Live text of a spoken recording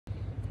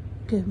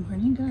Good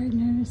morning,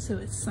 gardeners. So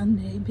it's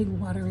Sunday, big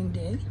watering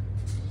day,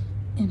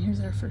 and here's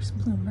our first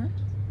bloomer.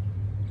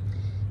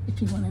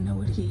 If you want to know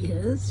what he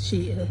is,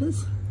 she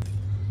is.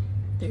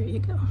 There you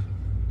go.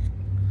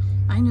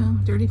 I know,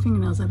 dirty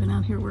fingernails. I've been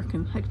out here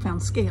working. I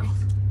found Scale,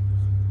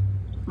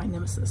 my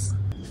nemesis.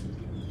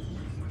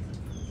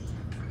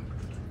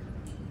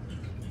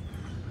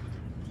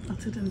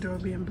 Lots of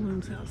dendrobium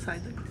blooms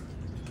outside the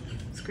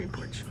screen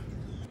porch.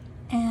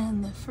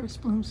 And the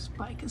first bloom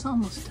spike is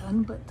almost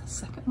done, but the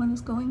second one is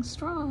going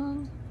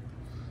strong.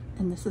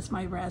 And this is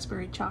my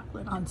raspberry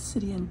chocolate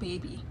Oncidian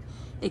baby,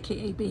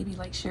 aka baby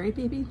like Sherry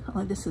Baby,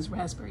 only this is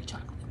raspberry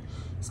chocolate.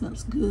 It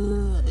smells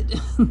good.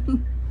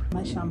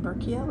 My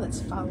Schomburgkia, let's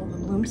follow the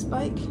bloom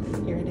spike.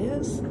 Here it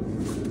is.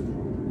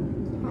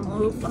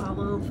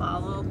 Follow,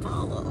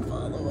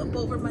 up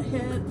over my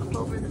head, up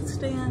over the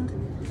stand,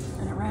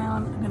 and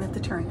around. I'm gonna have to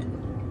turn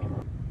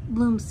it.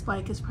 Bloom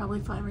spike is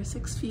probably 5 or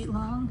 6 feet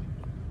long.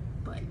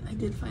 But I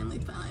did finally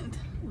find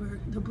where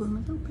the bloom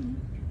is opening.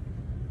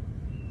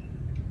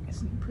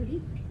 Isn't it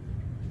pretty?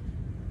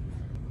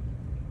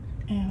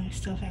 And I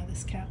still have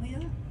this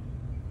Cattleya.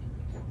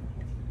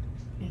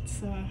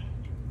 It's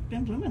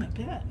been blooming a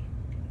bit.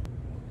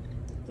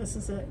 This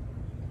is it.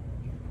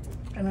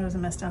 I know there's a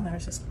mess down there. I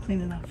was just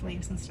cleaning off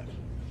leaves and stuff.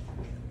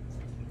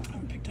 I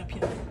haven't picked up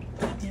yet.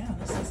 But yeah,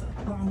 this is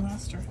a long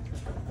laster.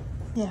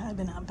 Yeah, I've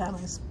been out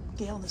battling this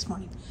gale this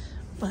morning.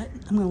 But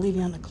I'm going to leave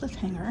you on the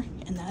cliffhanger,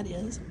 and that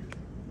is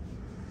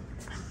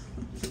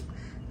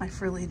my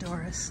Frilly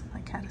Doris,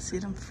 my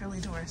Catasetum Frilly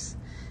Doris.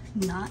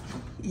 Not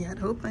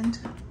yet opened,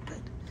 but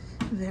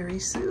very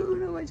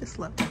soon. Oh, I just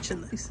love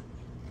touching these.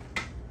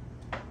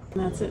 And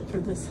that's it for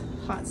this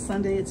hot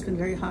Sunday. It's been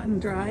very hot and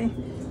dry,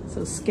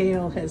 so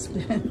Scale has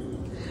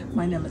been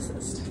my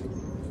nemesis.